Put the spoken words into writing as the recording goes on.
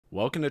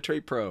Welcome to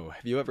Trade Pro.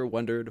 Have you ever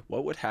wondered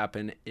what would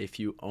happen if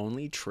you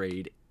only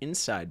trade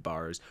inside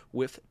bars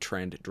with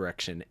trend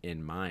direction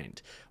in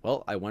mind?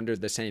 Well, I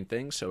wondered the same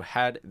thing, so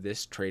had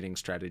this trading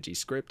strategy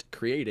script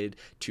created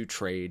to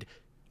trade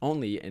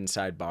only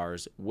inside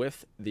bars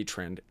with the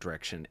trend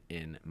direction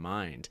in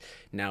mind.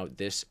 Now,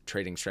 this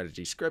trading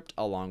strategy script,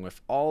 along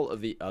with all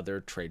of the other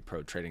Trade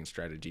Pro trading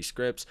strategy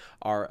scripts,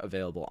 are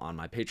available on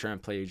my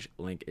Patreon page.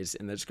 Link is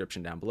in the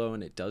description down below,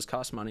 and it does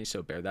cost money,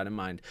 so bear that in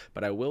mind.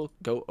 But I will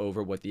go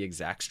over what the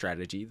exact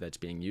strategy that's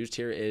being used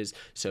here is,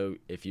 so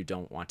if you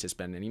don't want to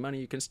spend any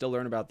money, you can still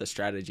learn about the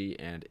strategy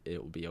and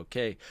it will be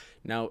okay.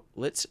 Now,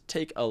 let's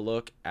take a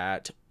look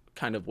at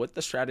kind of what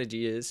the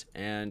strategy is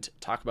and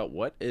talk about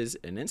what is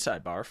an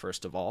inside bar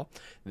first of all.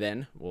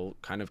 Then we'll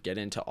kind of get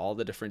into all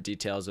the different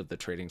details of the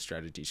trading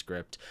strategy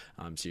script,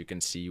 so you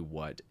can see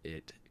what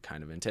it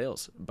kind of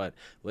entails. But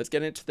let's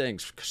get into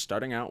things,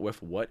 starting out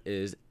with what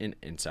is an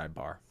inside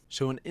bar.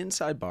 So an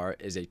inside bar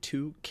is a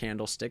 2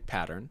 candlestick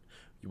pattern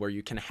where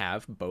you can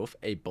have both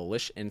a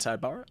bullish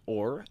inside bar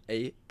or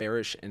a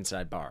bearish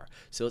inside bar.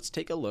 So let's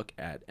take a look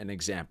at an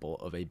example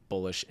of a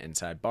bullish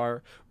inside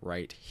bar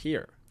right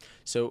here.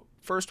 So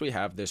first we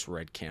have this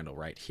red candle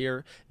right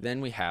here,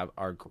 then we have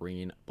our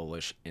green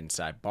bullish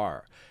inside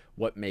bar.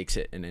 What makes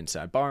it an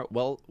inside bar?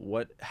 Well,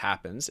 what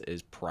happens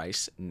is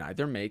price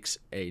neither makes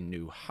a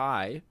new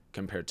high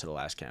compared to the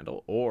last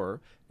candle or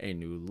a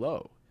new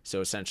low. So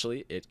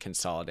essentially, it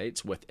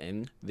consolidates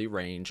within the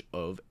range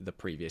of the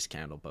previous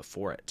candle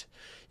before it.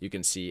 You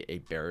can see a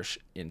bearish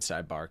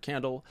inside bar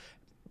candle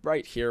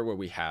right here where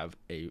we have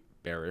a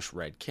bearish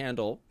red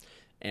candle,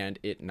 and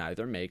it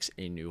neither makes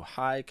a new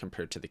high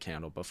compared to the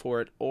candle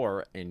before it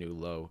or a new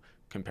low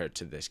compared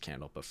to this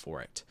candle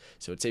before it.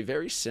 So it's a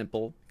very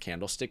simple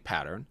candlestick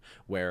pattern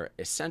where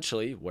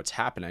essentially what's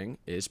happening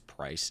is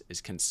price is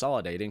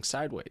consolidating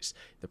sideways.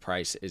 The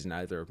price is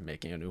neither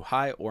making a new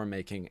high or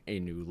making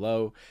a new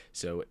low,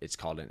 so it's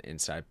called an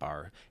inside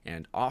bar.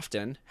 And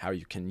often how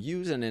you can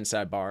use an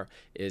inside bar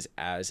is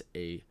as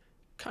a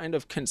kind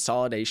of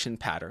consolidation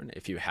pattern.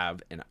 If you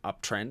have an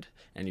uptrend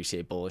and you see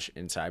a bullish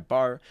inside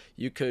bar,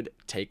 you could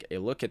take a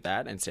look at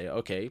that and say,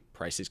 okay,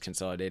 price is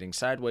consolidating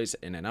sideways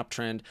in an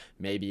uptrend.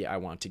 Maybe I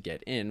want to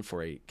get in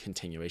for a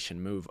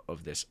continuation move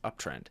of this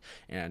uptrend.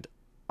 And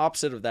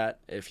opposite of that,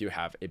 if you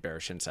have a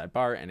bearish inside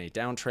bar and a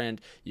downtrend,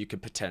 you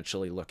could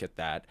potentially look at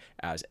that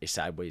as a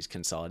sideways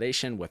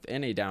consolidation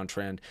within a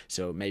downtrend.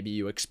 So maybe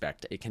you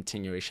expect a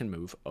continuation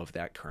move of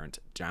that current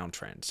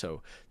downtrend.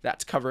 So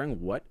that's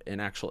covering what an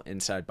actual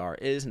inside bar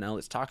is. Now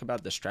let's talk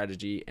about the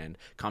strategy and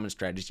common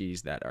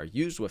strategies that are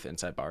used with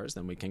inside bars.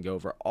 Then we can go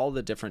over all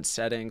the different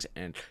settings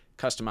and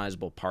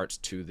customizable parts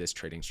to this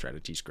trading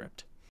strategy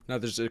script. Now,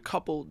 there's a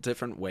couple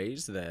different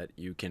ways that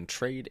you can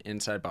trade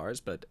inside bars,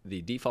 but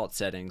the default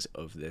settings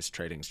of this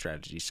trading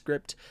strategy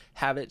script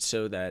have it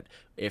so that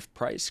if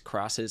price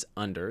crosses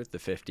under the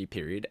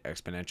 50-period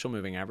exponential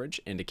moving average,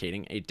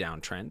 indicating a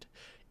downtrend,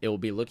 it will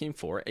be looking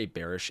for a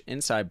bearish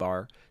inside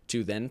bar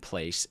to then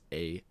place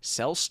a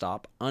sell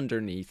stop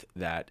underneath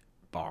that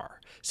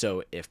bar.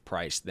 So if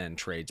price then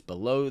trades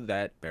below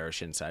that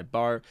bearish inside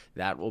bar,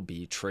 that will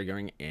be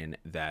triggering in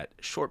that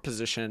short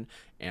position,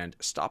 and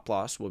stop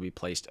loss will be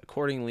placed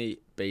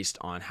accordingly based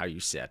on how you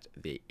set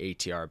the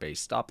ATR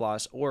based stop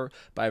loss or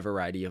by a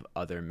variety of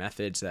other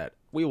methods that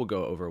we will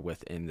go over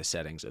within the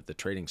settings of the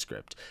trading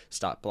script.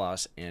 Stop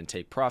loss and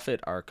take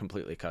profit are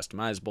completely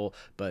customizable,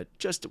 but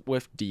just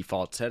with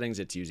default settings,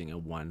 it's using a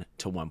 1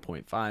 to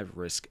 1.5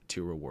 risk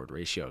to reward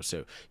ratio.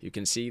 So you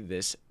can see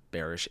this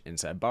bearish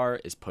inside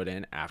bar is put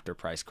in after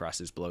price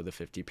crosses below the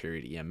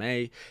 50-period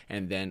EMA,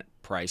 and then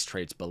price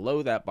trades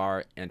below that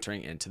bar,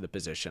 entering into the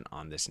position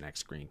on this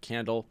next green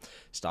candle.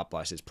 Stop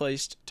loss is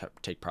placed,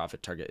 take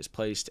profit target is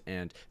placed,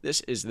 and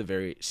this is the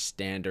very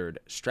standard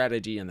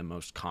strategy and the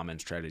most common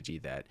strategy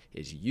that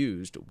is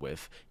used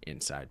with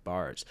inside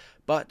bars.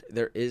 But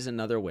there is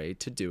another way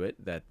to do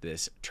it that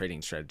this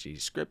trading strategy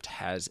script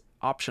has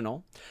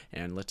optional,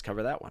 and let's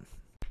cover that one.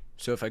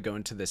 So if I go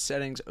into the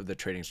settings of the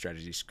trading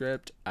strategy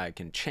script, I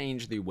can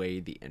change the way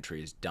the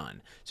entry is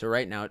done. So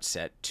right now it's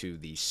set to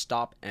the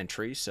stop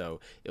entry. So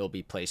it'll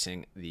be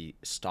placing the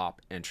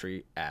stop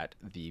entry at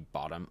the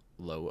bottom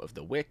low of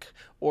the wick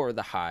or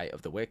the high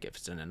of the wick if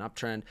it's in an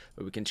uptrend,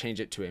 but we can change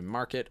it to a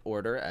market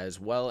order as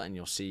well. And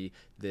you'll see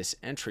this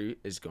entry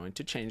is going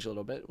to change a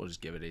little bit. We'll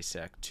just give it a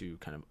sec to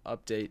kind of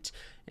update,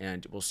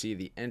 and we'll see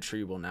the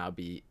entry will now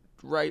be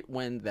right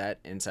when that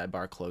inside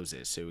bar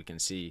closes. So we can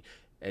see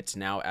it's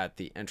now at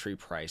the entry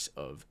price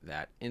of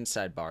that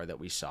inside bar that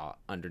we saw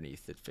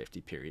underneath the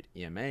 50-period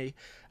EMA.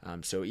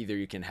 So either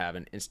you can have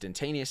an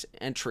instantaneous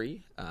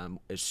entry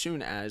as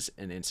soon as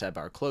an inside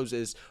bar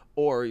closes,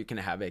 or you can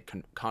have a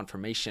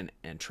confirmation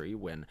entry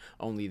when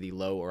only the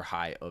low or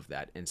high of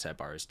that inside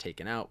bar is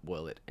taken out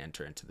will it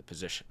enter into the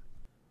position.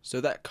 So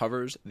that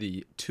covers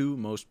the two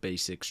most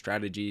basic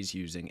strategies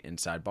using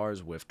inside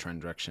bars with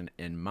trend direction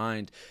in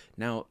mind.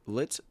 Now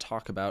let's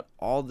talk about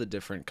all the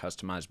different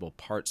customizable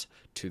parts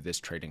to this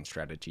trading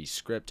strategy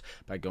script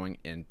by going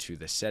into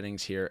the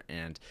settings here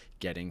and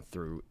getting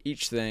through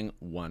each thing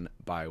one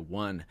by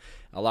one.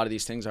 A lot of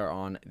these things are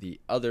on the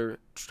other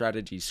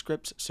strategy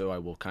scripts, so I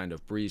will kind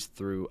of breeze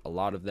through a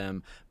lot of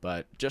them,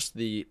 but just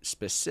the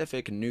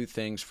specific new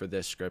things for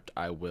this script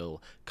I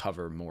will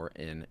cover more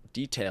in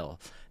detail.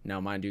 Now,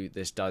 mind you,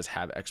 this does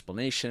have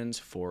explanations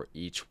for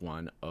each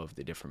one of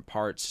the different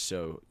parts,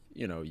 so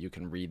you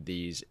can read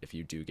these if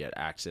you do get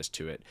access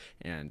to it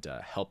and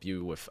help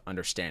you with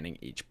understanding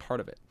each part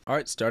of it. All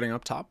right, starting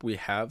up top, we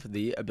have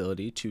the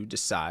ability to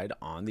decide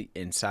on the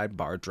inside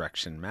bar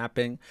direction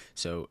mapping.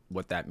 So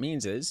what that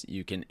means is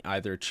you can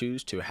either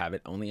choose to have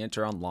it only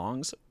enter on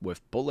longs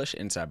with bullish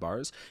inside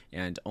bars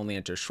and only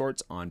enter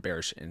shorts on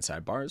bearish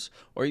inside bars,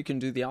 or you can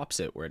do the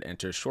opposite where it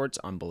enters shorts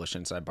on bullish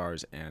inside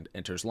bars and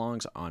enters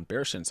longs on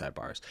bearish inside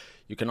bars.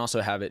 You can also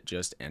have it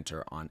just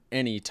enter on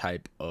any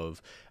type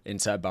of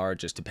inside bar,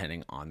 just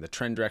depending on the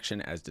trend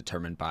direction as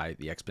determined by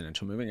the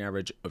exponential moving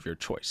average of your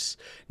choice.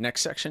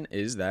 Next section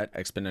is that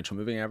exponential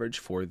moving average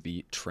for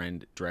the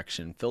trend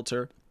direction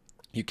filter.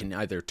 You can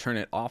either turn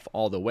it off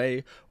all the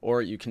way,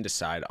 or you can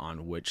decide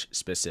on which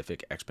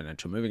specific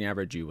exponential moving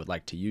average you would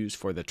like to use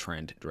for the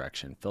trend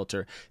direction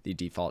filter. The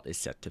default is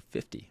set to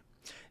 50.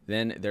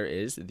 Then there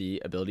is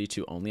the ability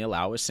to only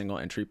allow a single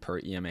entry per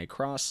EMA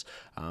cross,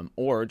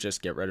 or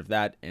just get rid of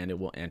that and it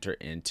will enter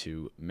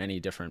into many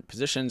different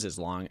positions as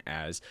long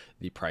as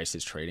the price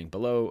is trading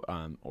below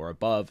or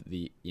above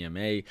the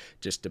EMA,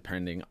 just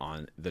depending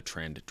on the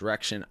trend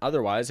direction.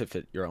 Otherwise, if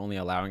you're only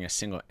allowing a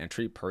single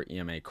entry per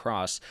EMA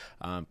cross,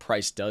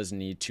 price does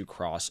need to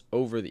cross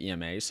over the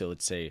EMA. So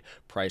let's say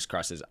price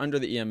crosses under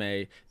the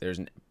EMA, there's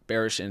an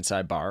bearish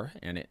inside bar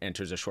and it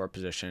enters a short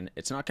position.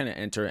 It's not going to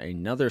enter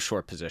another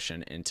short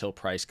position until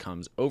price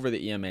comes over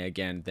the EMA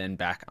again, then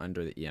back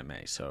under the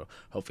EMA. So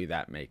hopefully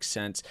that makes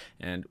sense.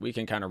 And we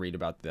can kind of read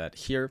about that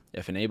here.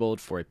 If enabled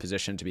for a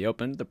position to be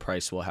opened, the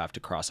price will have to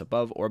cross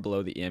above or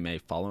below the EMA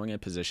following a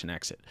position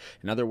exit.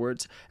 In other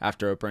words,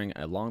 after opening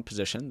a long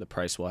position, the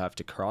price will have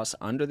to cross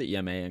under the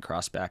EMA and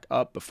cross back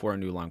up before a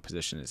new long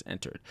position is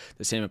entered.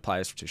 The same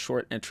applies to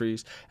short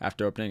entries.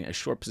 After opening a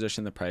short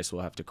position, the price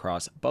will have to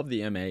cross above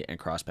the EMA and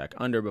cross back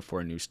under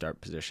before a new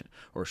start position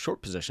or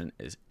short position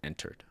is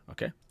entered.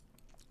 Okay,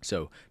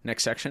 so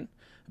next section,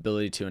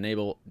 ability to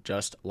enable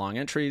just long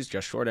entries,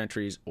 just short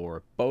entries,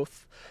 or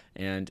both.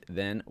 And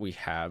then we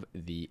have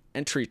the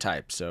entry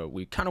type. So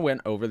we kind of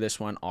went over this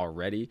one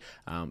already,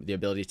 the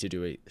ability to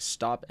do a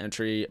stop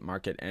entry,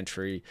 market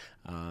entry.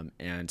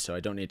 And so I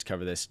don't need to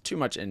cover this too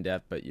much in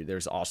depth, but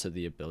there's also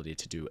the ability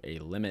to do a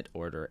limit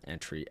order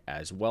entry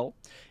as well.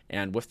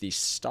 And with the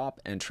stop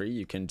entry,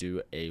 you can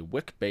do a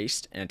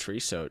wick-based entry,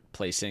 so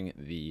placing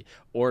the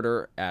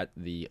order at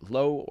the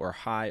low or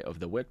high of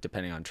the wick,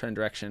 depending on trend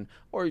direction,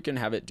 or you can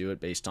have it do it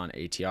based on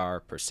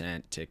ATR,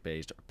 percent,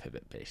 tick-based, or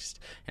pivot-based.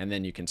 And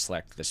then you can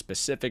select the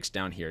specifics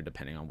down here,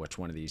 depending on which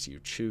one of these you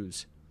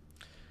choose.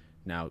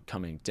 Now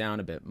coming down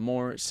a bit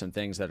more, some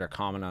things that are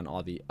common on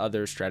all the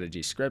other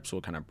strategy scripts,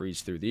 we'll kind of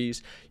breeze through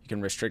these. You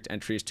can restrict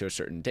entries to a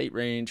certain date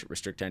range,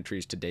 restrict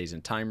entries to days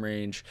and time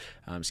range,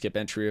 skip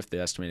entry if the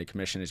estimated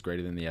commission is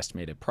greater than the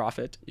estimated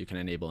profit. You can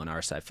enable an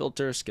RSI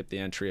filter, skip the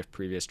entry if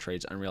previous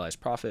trades unrealized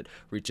profit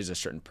reaches a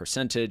certain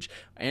percentage,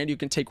 and you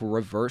can take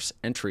reverse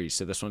entries.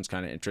 So this one's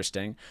kind of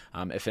interesting.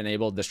 If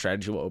enabled, the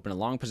strategy will open a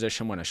long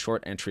position when a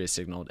short entry is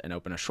signaled and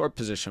open a short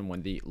position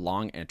when the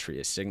long entry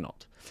is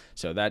signaled.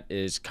 So that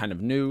is kind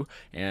of new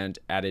and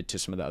added to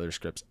some of the other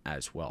scripts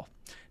as well.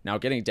 Now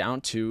getting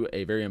down to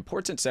a very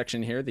important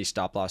section here, the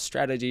stop loss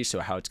strategy. So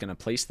how it's going to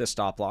place the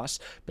stop loss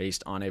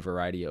based on a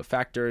variety of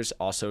factors.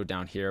 Also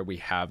down here, we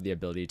have the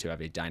ability to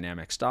have a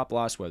dynamic stop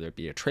loss, whether it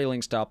be a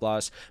trailing stop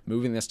loss,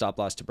 moving the stop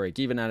loss to break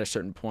even at a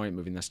certain point,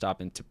 moving the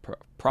stop into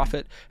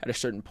profit at a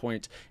certain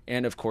point,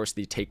 and of course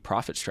the take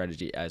profit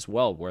strategy as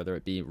well, whether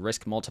it be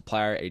risk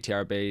multiplier,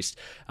 ATR based,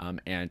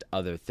 and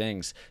other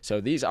things. So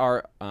these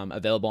are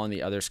available on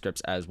the other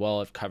scripts as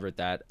well. I've covered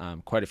that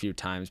quite a few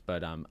times,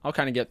 but I'll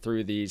kind of get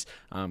through these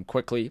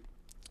quickly.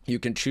 You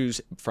can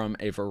choose from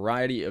a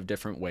variety of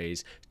different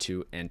ways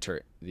to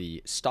enter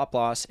the stop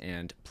loss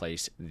and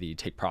place the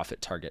take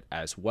profit target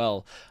as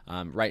well.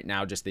 Right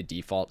now, just the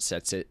default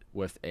sets it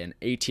with an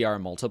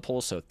ATR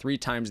multiple. So 3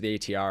 times the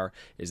ATR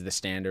is the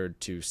standard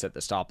to set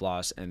the stop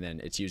loss. And then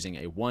it's using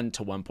a 1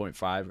 to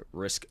 1.5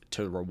 risk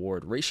to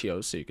reward ratio.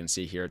 So you can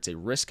see here, it's a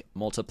risk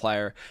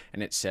multiplier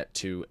and it's set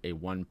to a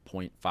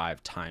 1.5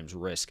 times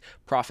risk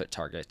profit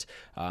target.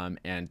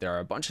 And there are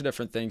a bunch of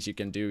different things you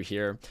can do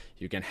here.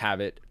 You can have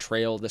it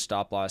trail the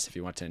stop loss. If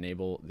you want to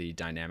enable the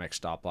dynamic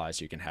stop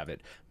loss, you can have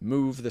it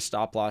move the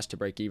stop loss to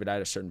break even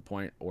at a certain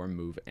point, or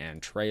move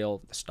and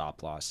trail the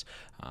stop loss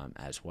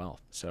as well.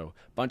 So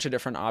a bunch of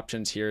different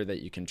options here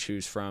that you can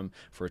choose from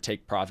for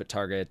take profit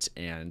targets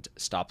and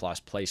stop loss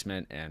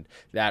placement, and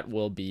that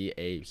will be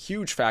a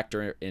huge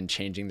factor in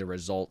changing the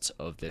results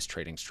of this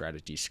trading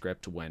strategy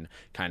script when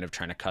kind of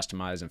trying to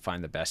customize and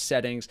find the best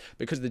settings,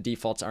 because the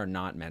defaults are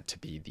not meant to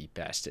be the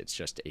best. It's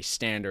just a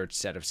standard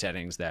set of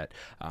settings that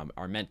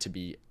are meant to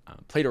be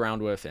played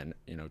around with and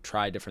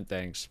try different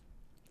things.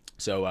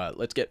 So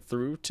let's get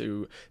through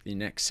to the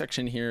next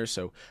section here.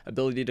 So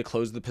ability to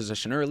close the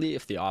position early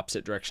if the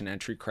opposite direction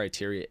entry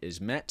criteria is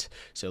met.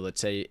 So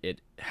let's say it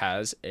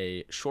has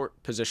a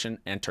short position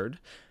entered,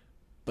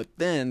 but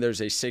then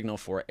there's a signal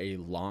for a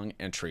long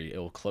entry. It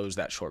will close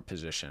that short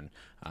position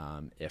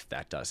if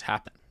that does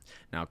happen.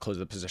 Now, close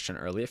the position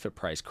early if a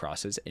price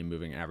crosses a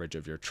moving average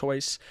of your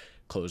choice.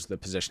 Close the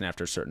position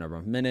after a certain number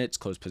of minutes.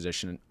 Close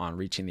position on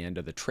reaching the end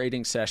of the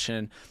trading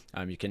session.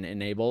 You can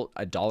enable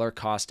a dollar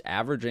cost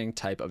averaging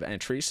type of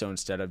entry. So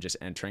instead of just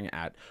entering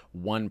at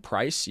one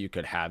price, you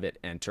could have it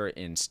enter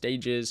in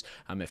stages.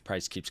 If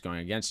price keeps going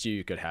against you,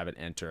 you could have it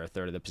enter a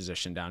third of the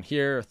position down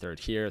here, a third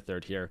here, a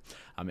third here.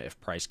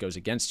 If price goes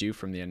against you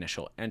from the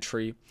initial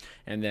entry.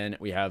 And then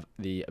we have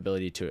the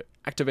ability to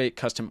activate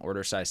custom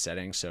order size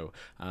settings. So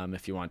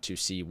if you want to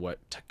see what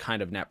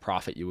kind of net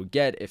profit you would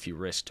get if you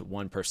risked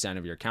 1%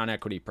 of your account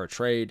equity per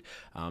trade,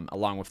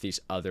 along with these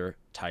other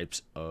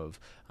types of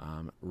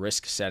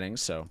risk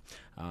settings. So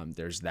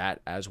there's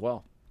that as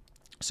well.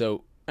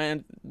 So,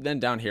 and then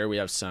down here we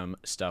have some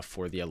stuff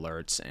for the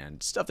alerts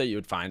and stuff that you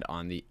would find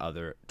on the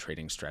other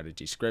trading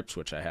strategy scripts,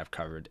 which I have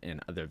covered in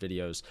other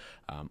videos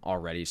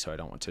already, so I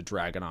don't want to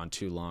drag it on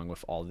too long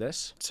with all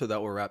this. So that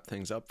will wrap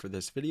things up for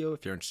this video.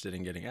 If you're interested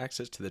in getting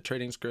access to the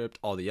trading script,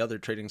 all the other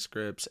trading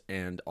scripts,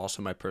 and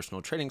also my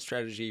personal trading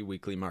strategy,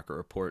 weekly market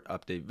report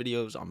update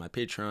videos on my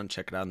Patreon,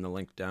 check it out in the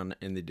link down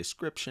in the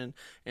description.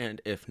 And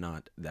if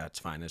not, that's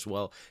fine as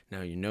well.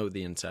 Now you know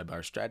the inside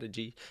bar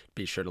strategy.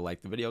 Be sure to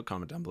like the video,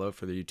 comment down below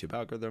for the YouTube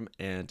algorithm,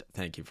 and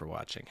thank you for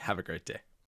watching. Have a great day.